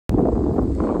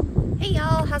Hey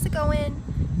y'all, how's it going?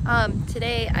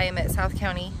 Today I am at South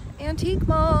County Antique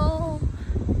Mall,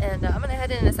 and I'm gonna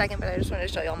head in a second, but I just wanted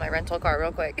to show y'all my rental car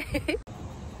real quick.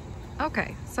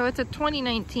 Okay, so it's a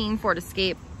 2019 Ford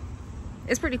Escape.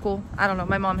 It's pretty cool. I don't know,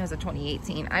 my mom has a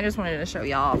 2018. I just wanted to show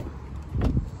y'all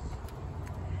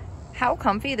how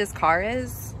comfy this car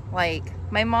is. Like,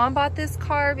 my mom bought this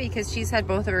car because she's had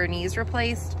both of her knees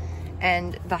replaced,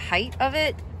 and the height of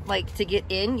it, like, to get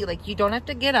in, you don't have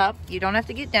to get up, you don't have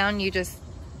to get down, you just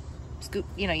scoop,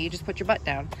 you just put your butt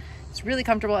down. It's really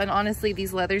comfortable, and honestly,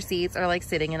 these leather seats are like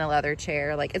sitting in a leather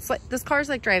chair. Like, it's like, this car's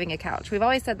like driving a couch. We've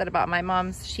always said that about my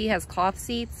mom's. She has cloth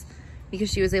seats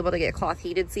because she was able to get cloth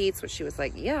heated seats, which she was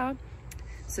like, yeah.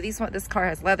 So this car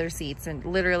has leather seats, and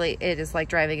literally it is like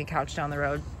driving a couch down the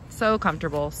road. So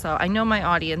comfortable. So I know my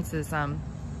audience is, I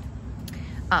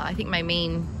think my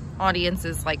main audience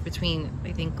is like between,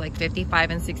 I think, like 55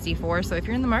 and 64. So if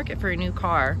you're in the market for a new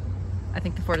car, I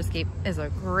think the Ford Escape is a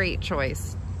great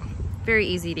choice. Very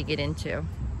easy to get into.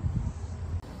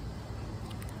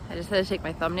 I just had to take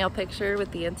my thumbnail picture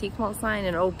with the Antique Mall sign,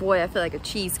 and oh boy, I feel like a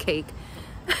cheesecake.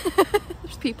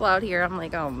 There's people out here. I'm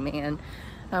like, oh man,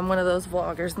 I'm one of those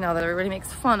vloggers now that everybody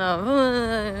makes fun of.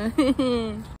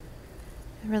 I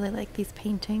really like these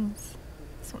paintings.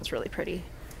 This one's really pretty.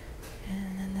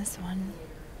 And then this one,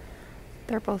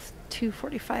 they're both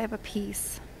 $2.45 a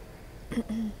piece.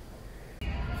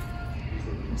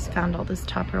 Just found all this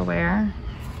Tupperware.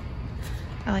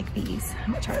 I like these.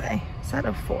 How much are they? Set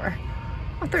of 4.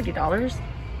 Oh, $30.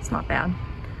 It's not bad.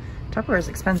 Tupperware is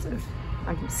expensive.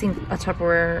 I've seen a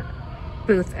Tupperware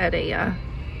booth at a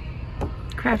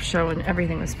craft show, and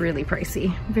everything was really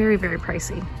pricey. Very, very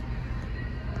pricey.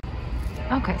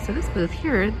 Okay, so this booth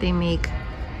here,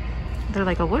 they're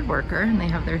like a woodworker, and they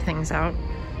have their things out.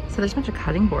 So there's a bunch of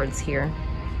cutting boards here.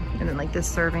 And then like this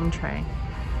serving tray.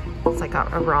 It's like a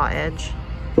raw edge.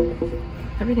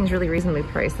 Everything's really reasonably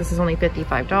priced. This is only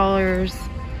 $55.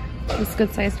 This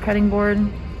good sized cutting board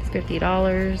is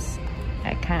 $50.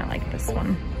 I kind of like this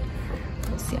one.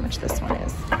 Let's see how much this one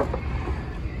is.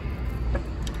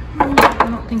 I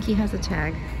don't think he has a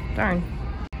tag. Darn.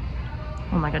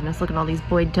 Oh my goodness, look at all these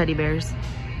Boyd teddy bears.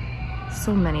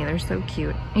 So many, they're so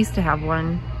cute. I used to have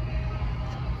one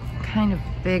kind of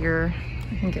bigger.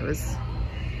 I think it was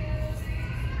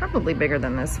probably bigger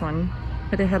than this one,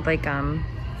 but it had like kind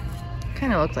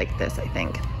of looked like this, I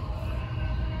think.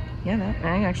 Yeah, that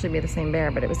might actually be the same bear,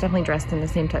 but it was definitely dressed in the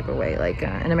same type of way, like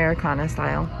an Americana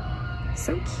style.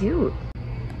 So cute.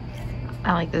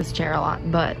 I like this chair a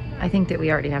lot, but I think that we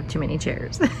already have too many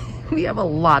chairs. We have a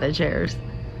lot of chairs.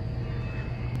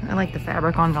 I like the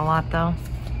fabric on it a lot though.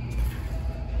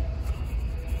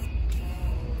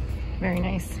 Very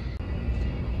nice.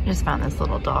 I just found this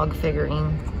little dog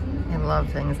figurine. I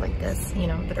love things like this,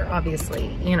 that are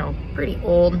obviously, pretty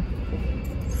old.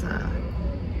 It's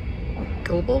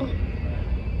Goebel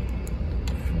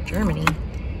from Germany.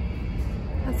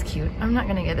 That's cute. I'm not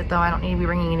gonna get it though. I don't need to be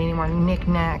bringing in any more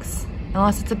knickknacks.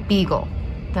 Unless it's a beagle,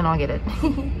 then I'll get it.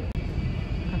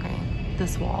 Okay,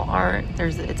 this wall art,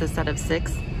 it's a set of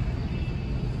 6.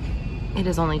 It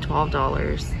is only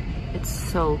 $12. It's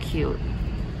so cute.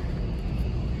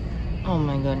 Oh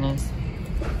my goodness.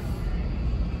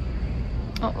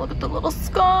 Oh, look at the little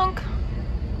skunk.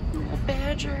 Little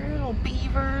badger, little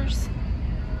beavers.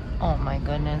 Oh my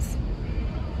goodness.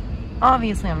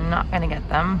 Obviously, I'm not gonna get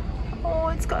them. Oh,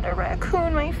 it's got a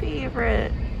raccoon, my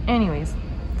favorite. Anyways,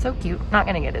 so cute. Not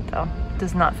gonna get it though.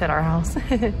 Does not fit our house.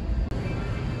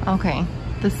 Okay,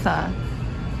 this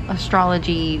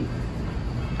astrology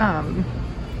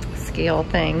scale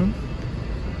thing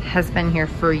has been here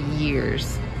for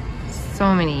years.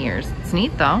 So many years. It's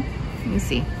neat though. Let me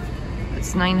see.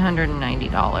 It's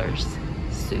 $990.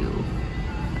 So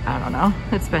I don't know.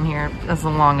 It's been here as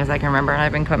long as I can remember, and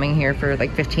I've been coming here for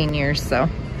like 15 years, so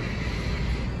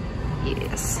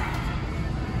yes.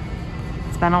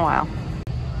 It's been a while.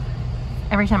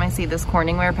 Every time I see this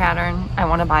Corningware pattern, I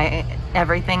want to buy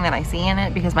everything that I see in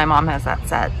it because my mom has that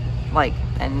set, like,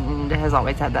 and has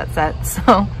always had that set,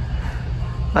 so.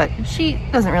 But she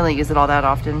doesn't really use it all that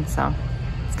often, so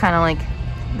it's kind of like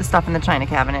the stuff in the china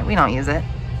cabinet. We don't use it.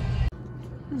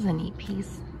 This is a neat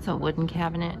piece. It's a wooden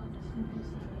cabinet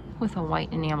with a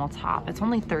white enamel top. It's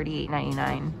only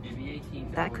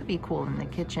 $38.99. That could be cool in the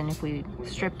kitchen if we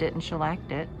stripped it and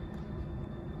shellacked it.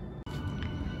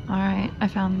 All right, I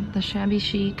found the Shabby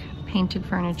Chic painted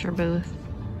furniture booth.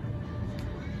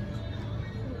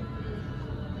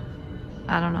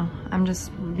 I don't know. I'm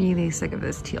just really sick of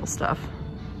this teal stuff.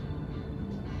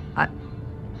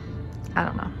 I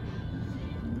don't know.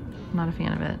 I'm not a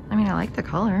fan of it. I mean, I like the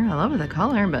color. I love the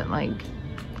color, but like,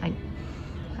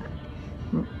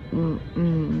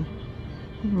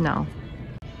 No.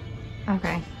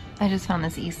 Okay, I just found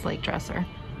this Eastlake dresser.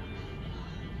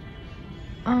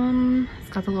 It's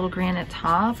got the little granite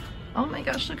top. Oh my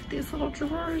gosh, look at these little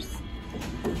drawers.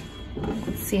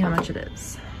 Let's see how much it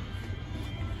is.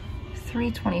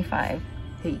 $3.25.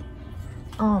 Hey.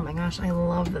 Oh my gosh, I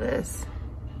love this.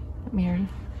 The mirror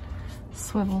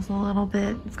swivels a little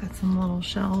bit. It's got some little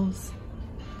shelves.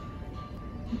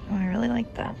 Oh, I really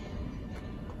like that.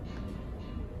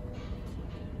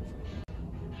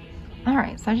 All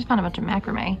right, so I just found a bunch of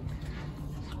macrame.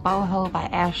 Boho by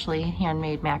Ashley,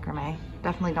 handmade macrame.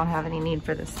 Definitely don't have any need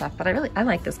for this stuff, but I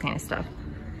like this kind of stuff.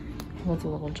 Holds a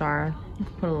little jar. You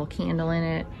can put a little candle in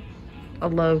it, a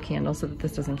low candle so that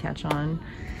this doesn't catch on.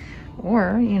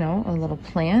 Or, you know, a little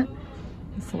plant,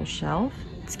 this little shelf.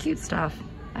 It's cute stuff.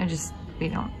 We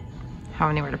don't have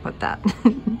anywhere to put that.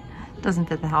 Doesn't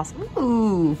fit the house.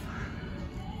 Ooh,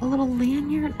 a little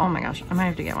lanyard. Oh my gosh, I might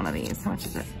have to get one of these. How much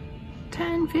is it?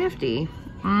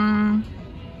 $10.50.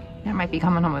 That might be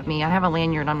coming home with me. I have a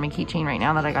lanyard on my keychain right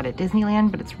now that I got at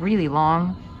Disneyland, but it's really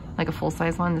long, like a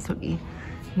full-size one. This would be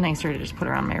nicer to just put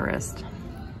around my wrist.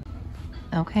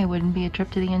 Okay, wouldn't be a trip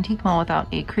to the antique mall without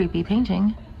a creepy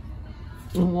painting.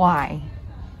 Why?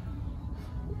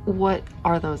 What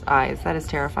are those eyes? That is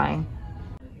terrifying.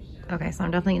 Okay, so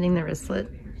I'm definitely getting the wristlet.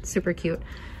 Super cute.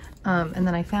 And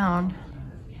then I found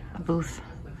a booth.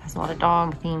 It has a lot of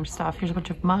dog themed stuff. Here's a bunch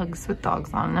of mugs with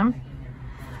dogs on them.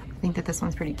 I think that this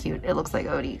one's pretty cute. It looks like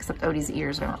Odie, except Odie's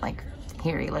ears aren't like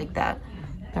hairy like that.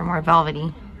 They're more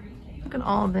velvety. Look at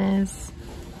all this.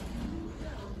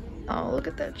 Oh, look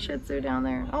at that Shih Tzu down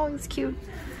there. Oh, he's cute.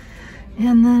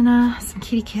 And then some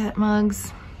kitty cat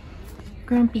mugs.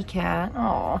 Grumpy Cat.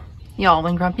 Oh, y'all,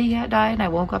 when Grumpy Cat died, I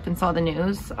woke up and saw the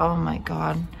news. Oh my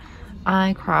God.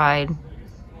 I cried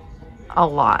a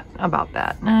lot about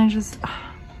that. And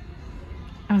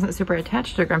I wasn't super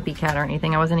attached to Grumpy Cat or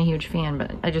anything. I wasn't a huge fan,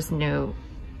 but I just knew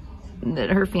that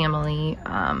her family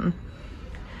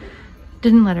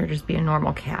didn't let her just be a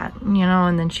normal cat, you know,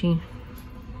 and then she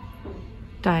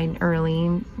died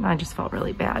early. I just felt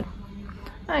really bad.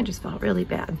 I just felt really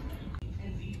bad.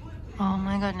 Oh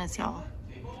my goodness, y'all.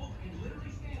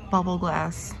 Bubble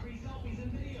glass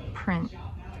print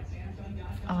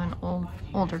of an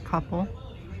older couple.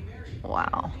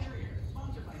 Wow.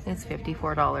 It's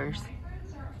 $54.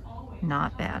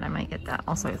 Not bad. I might get that.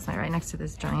 Also, it's right next to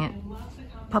this giant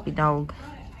puppy dog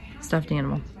stuffed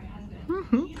animal.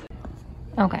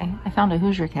 Okay, I found a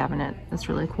Hoosier cabinet. That's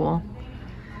really cool.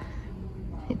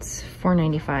 It's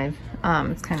 $4.95.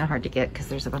 It's kind of hard to get because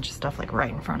there's a bunch of stuff like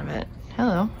right in front of it.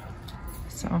 Hello.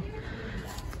 So,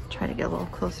 try to get a little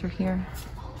closer here.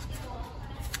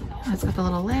 It's got the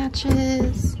little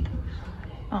latches.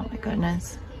 Oh my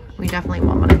goodness. We definitely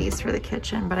want one of these for the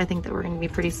kitchen, but I think that we're going to be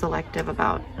pretty selective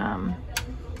about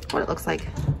what it looks like.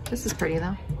 This is pretty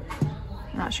though.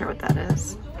 Not sure what that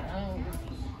is.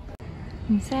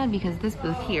 I'm sad because this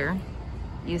booth here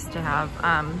used to have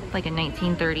like a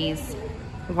 1930s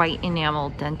white enamel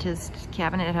dentist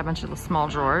cabinet. It had a bunch of small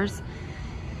drawers.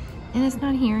 And it's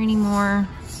not here anymore.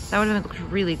 That would have looked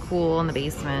really cool in the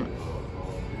basement.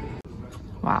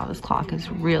 Wow, this clock is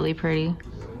really pretty.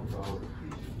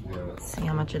 Let's see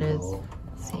how much it is.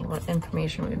 Let's see what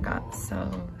information we've got.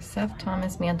 So, Seth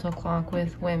Thomas mantle clock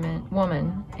with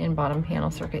woman in bottom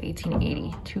panel circa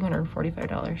 1880,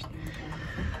 $245.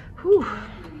 Whew.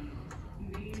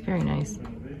 It's very nice.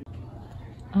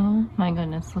 Oh my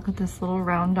goodness, look at this little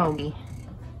round doggy.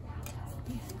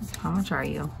 How much are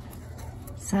you?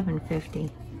 $7.50.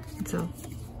 It's a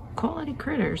Quality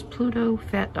Critters Pluto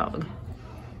Fat Dog.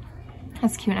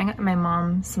 That's cute. I got my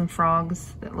mom some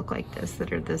frogs that look like this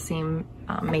that are the same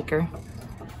maker.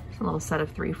 It's a little set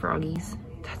of 3 froggies.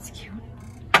 That's cute.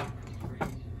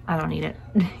 I don't need it.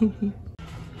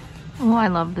 Oh, I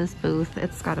love this booth.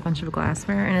 It's got a bunch of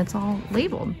glassware and it's all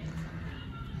labeled.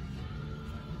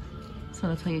 So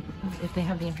they'll tell you, if they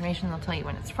have the information, they'll tell you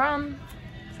when it's from.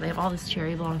 So they have all this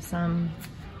cherry blossom.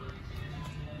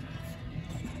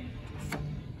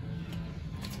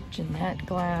 Jeanette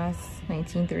glass,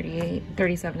 1938,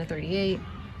 37 to 38.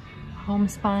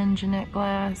 Homespun Jeanette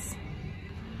glass.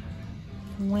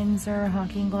 Windsor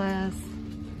Hawking glass.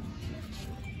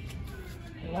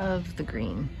 Love the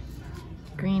green.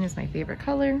 Green is my favorite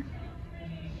color.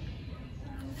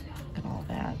 Look at all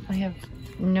that. I have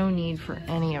no need for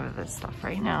any of this stuff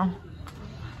right now.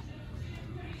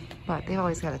 But they've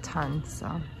always got a ton,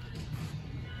 so.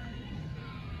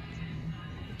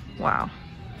 Wow.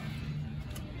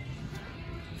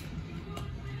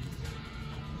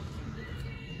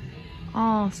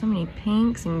 Oh, so many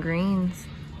pinks and greens.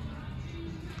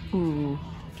 Ooh,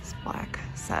 this black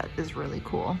set is really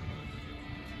cool.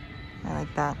 I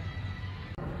like that.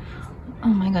 Oh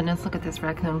my goodness, look at this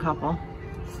raccoon couple.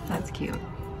 That's cute.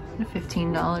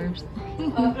 $15.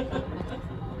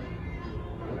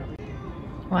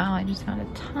 Wow, I just found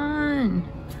a ton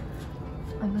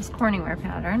of this Corningware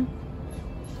pattern.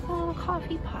 A little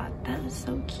coffee pot. That is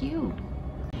so cute.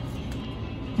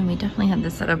 And we definitely had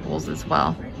this set of bowls as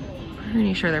well.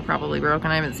 Pretty sure they're probably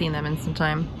broken. I haven't seen them in some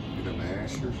time.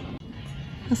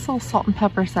 This little salt and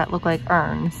pepper set look like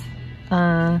urns.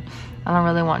 I don't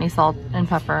really want any salt and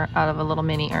pepper out of a little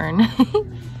mini urn.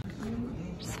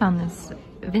 Just found this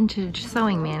vintage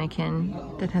sewing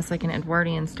mannequin that has like an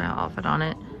Edwardian style outfit on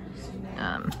it.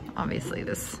 Obviously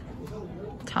this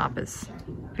top is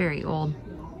very old.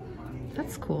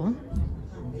 That's cool.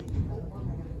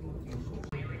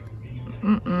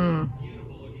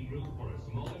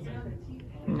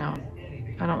 No,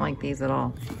 I don't like these at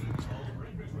all.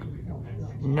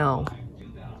 No.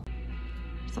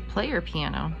 It's a player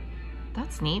piano.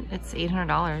 That's neat. It's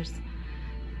 $800.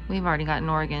 We've already got an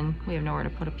organ. We have nowhere to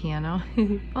put a piano.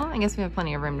 Well, I guess we have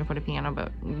plenty of room to put a piano,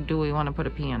 but do we want to put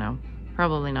a piano?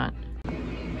 Probably not.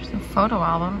 There's a photo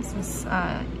album. It says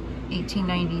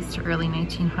 1890s to early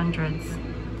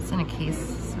 1900s. It's in a case,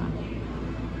 so.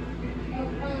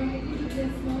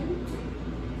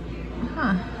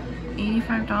 Huh.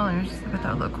 $85. I bet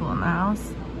that would look cool in the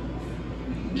house.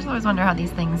 I just always wonder how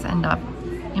these things end up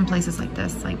in places like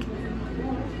this. Like,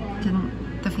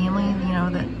 didn't the family, you know,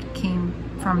 that came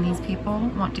from these people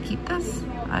want to keep this?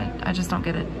 I just don't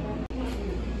get it.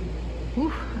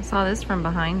 Ooh, I saw this from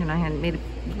behind and I had made a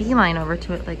beeline over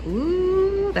to it like,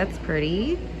 ooh, that's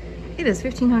pretty. It is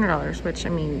 $1,500, which, I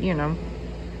mean, you know,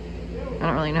 I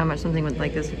don't really know how much something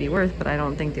like this would be worth, but I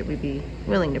don't think that we'd be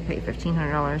willing to pay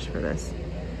 $1,500 for this.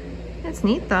 It's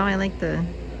neat though. I like the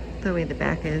way the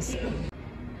back is.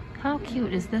 How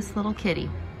cute is this little kitty?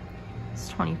 It's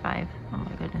 25. Oh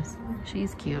my goodness,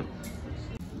 she's cute.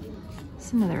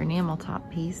 It's another enamel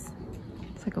top piece.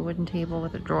 It's like a wooden table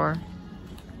with a drawer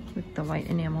with the white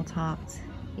enamel tops.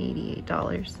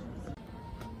 $88.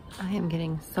 I am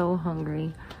getting so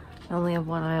hungry. I only have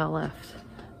one aisle left.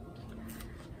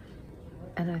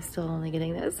 And I'm still only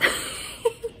getting this.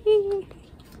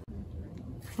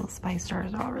 Little spice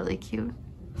jars are all really cute.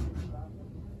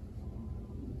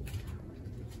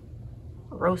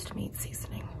 Roast meat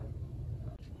seasoning.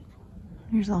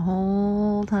 There's a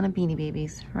whole ton of Beanie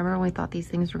Babies. Remember when we thought these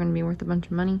things were going to be worth a bunch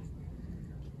of money?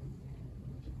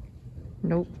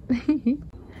 Nope.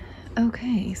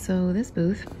 Okay, so this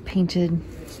booth painted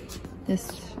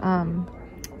this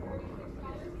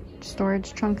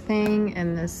storage trunk thing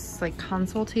and this like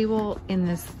console table in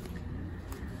this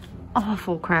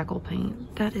awful crackle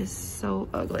paint. That is so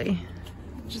ugly.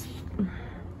 Just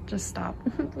stop.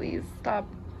 Please stop.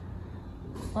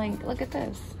 Like, look at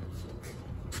this.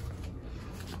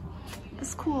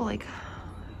 It's cool. Like,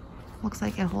 looks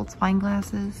like it holds wine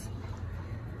glasses.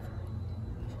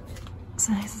 It's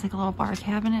nice. It's like a little bar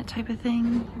cabinet type of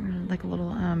thing, or like a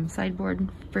little sideboard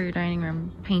for your dining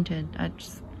room, painted. I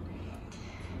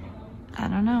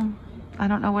don't know. I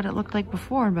don't know what it looked like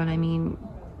before, but I mean,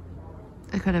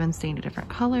 it could have been stained a different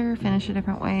color, finished a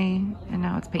different way, and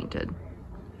now it's painted.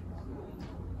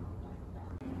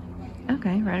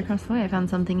 Okay, right across the way I found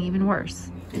something even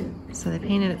worse. So they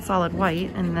painted it solid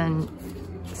white and then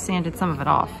sanded some of it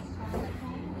off.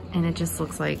 And it just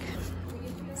looks like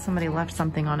somebody left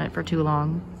something on it for too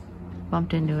long.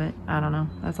 Bumped into it. I don't know.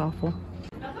 That's awful.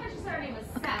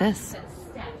 Look at this.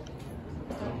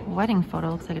 Wedding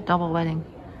photo. Looks like a double wedding.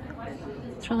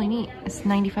 It's really neat. It's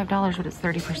 $95, but it's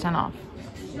 30% off.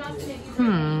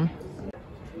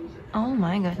 Oh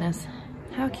my goodness.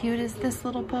 How cute is this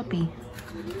little puppy?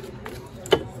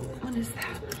 What is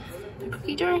that? A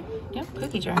cookie jar? Yep,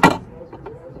 cookie jar.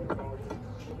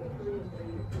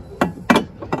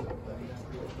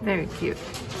 Very cute.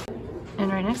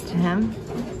 And right next to him,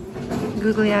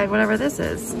 googly-eyed whatever this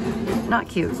is. Not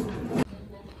cute.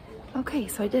 Okay,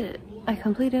 so I did it. I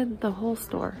completed the whole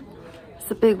store.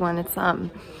 It's a big one. It's like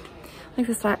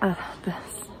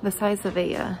the size of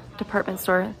a department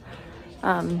store.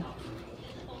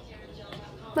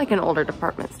 Like an older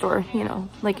department store, you know,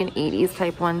 like an 80s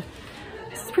type one.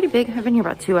 It's pretty big. I've been here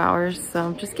about 2 hours, so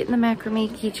I'm just getting the macrame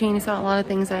keychain. It's not a lot of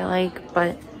things I like,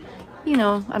 but you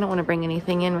know, I don't want to bring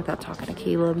anything in without talking to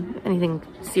Caleb, anything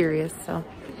serious. So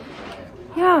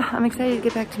yeah, I'm excited to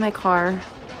get back to my car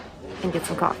and get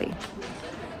some coffee.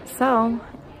 So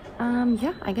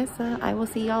yeah, I guess I will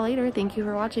see y'all later. Thank you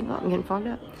for watching. Oh, I'm getting fogged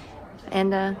up.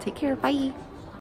 And take care. Bye.